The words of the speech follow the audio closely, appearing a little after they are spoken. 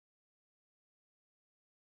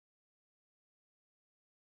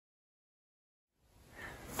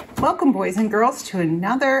Welcome, boys and girls, to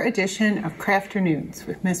another edition of Crafternoons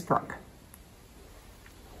with Miss Brooke.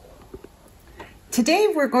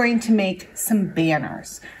 Today we're going to make some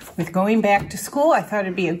banners. With going back to school, I thought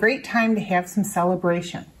it'd be a great time to have some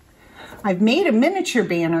celebration. I've made a miniature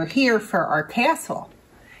banner here for our castle.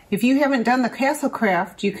 If you haven't done the castle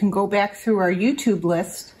craft, you can go back through our YouTube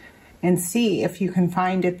list and see if you can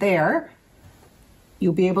find it there.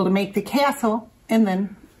 You'll be able to make the castle and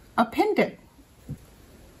then a pendant.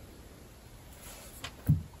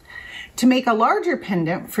 To make a larger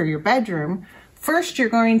pendant for your bedroom, first you're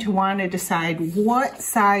going to want to decide what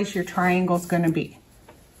size your triangle is going to be.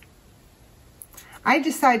 I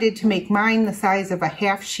decided to make mine the size of a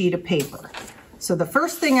half sheet of paper. So the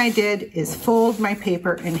first thing I did is fold my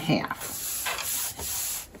paper in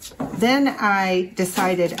half. Then I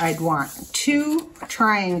decided I'd want 2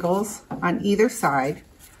 triangles on either side,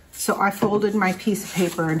 so I folded my piece of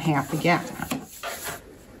paper in half again.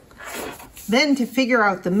 Then to figure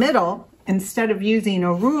out the middle, instead of using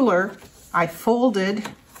a ruler, I folded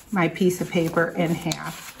my piece of paper in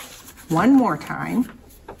half one more time.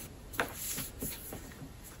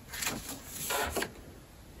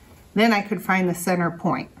 Then I could find the center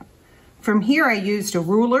point. From here I used a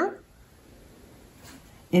ruler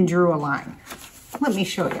and drew a line. Let me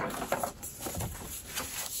show you.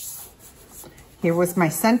 Here was my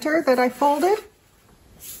center that I folded.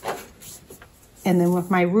 And then with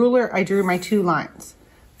my ruler, I drew my 2 lines.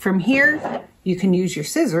 From here, you can use your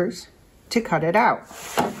scissors to cut it out.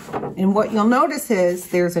 And what you'll notice is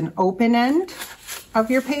there's an open end of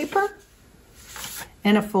your paper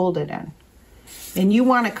and a folded end. And you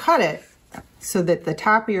want to cut it so that the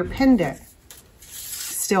top of your pendant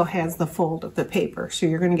still has the fold of the paper. So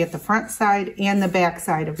you're going to get the front side and the back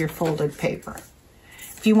side of your folded paper.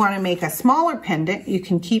 If you want to make a smaller pendant, you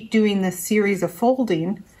can keep doing this series of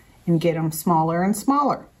folding and get them smaller and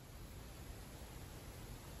smaller.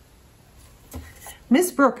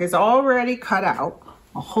 Miss Brooke has already cut out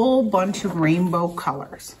a whole bunch of rainbow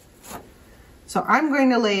colors. So I'm going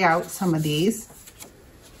to lay out some of these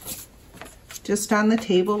just on the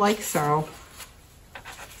table like so.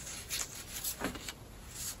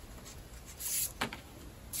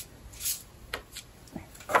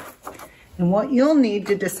 And what you'll need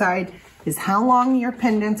to decide is how long your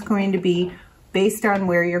pendant's going to be based on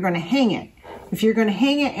where you're going to hang it. If you're going to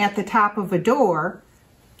hang it at the top of a door,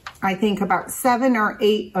 I think about 7 or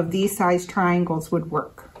 8 of these size triangles would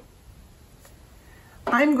work.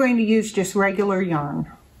 I'm going to use just regular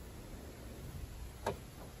yarn.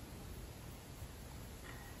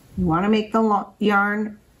 You want to make the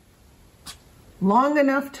yarn long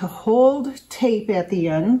enough to hold tape at the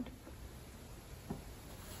end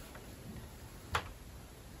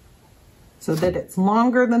so that it's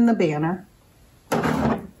longer than the banner.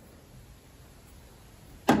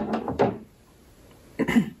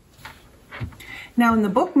 Now in the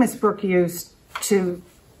book Miss Brooke used to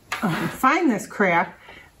find this craft,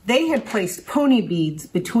 they had placed pony beads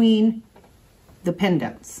between the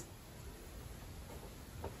pendants.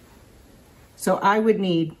 So I would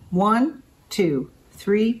need 1, 2,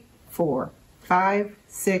 3, 4, 5,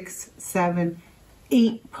 6, 7,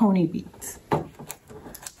 8 pony beads.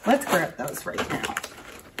 Let's grab those right now.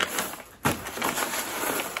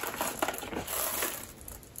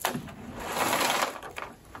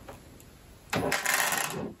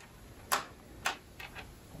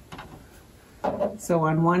 So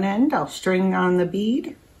on one end, I'll string on the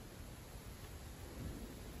bead.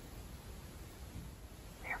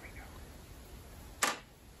 There we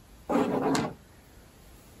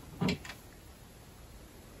go.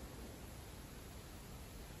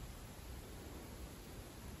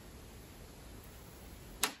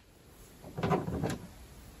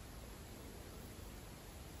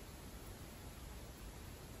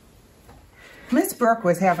 Miss Brooke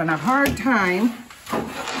was having a hard time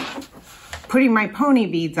putting my pony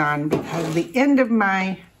beads on because the end of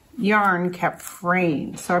my yarn kept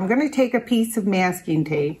fraying. So I'm going to take a piece of masking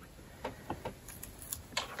tape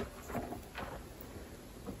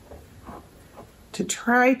to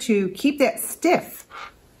try to keep that stiff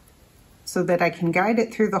so that I can guide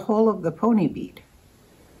it through the hole of the pony bead.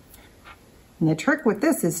 And the trick with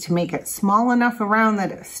this is to make it small enough around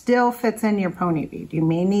that it still fits in your pony bead. You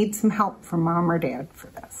may need some help from mom or dad for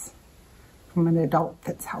this, from an adult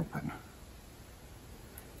that's helping.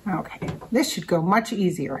 Okay, this should go much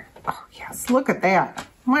easier. Oh yes, look at that,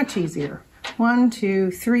 much easier. 1, 2,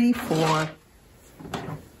 3, 4,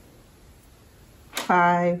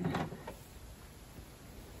 5,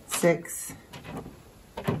 6,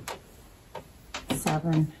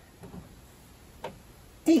 7,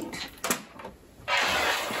 8.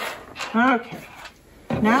 Okay,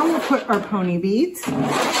 Now we'll put our pony beads.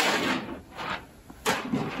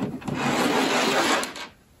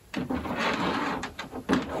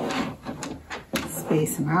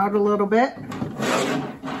 Space them out a little bit.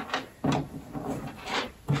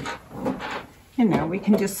 And now we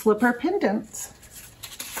can just slip our pendants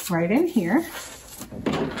right in here,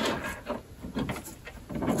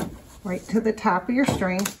 right to the top of your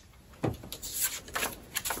string.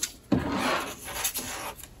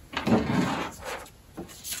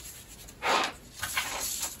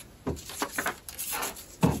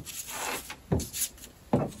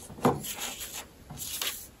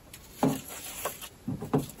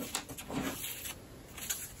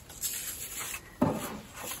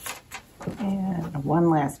 And one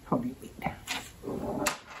last pony bead. Okay.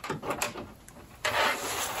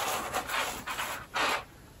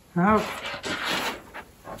 Now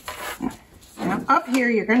up here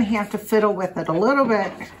you're going to have to fiddle with it a little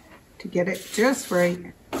bit to get it just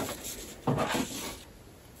right.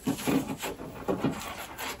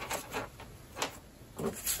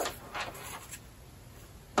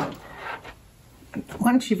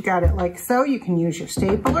 Once you've got it like so, you can use your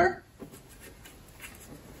stapler.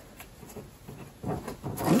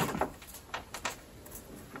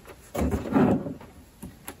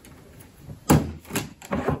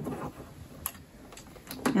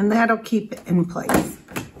 And that'll keep it in place.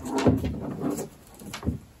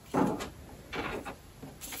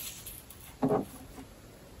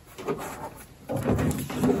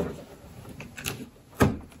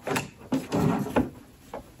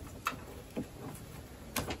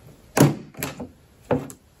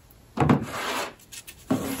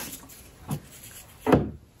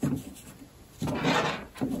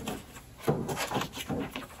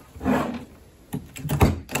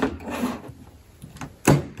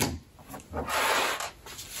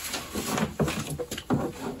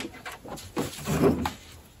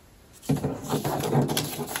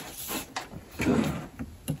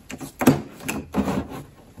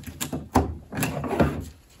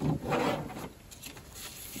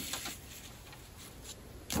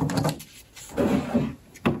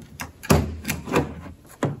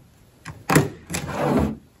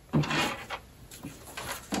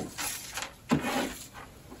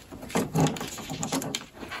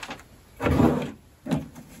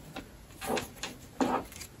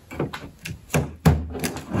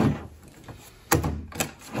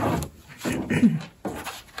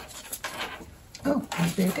 Oh,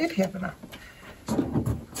 they did have enough.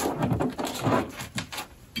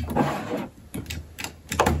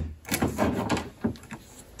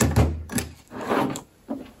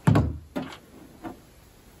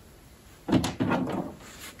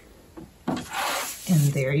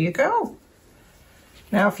 And there you go.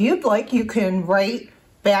 Now, if you'd like, you can write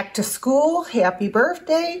back to school, happy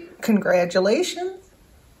birthday, congratulations.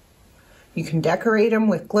 You can decorate them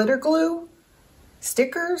with glitter glue,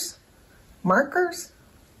 stickers, markers.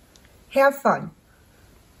 Have fun.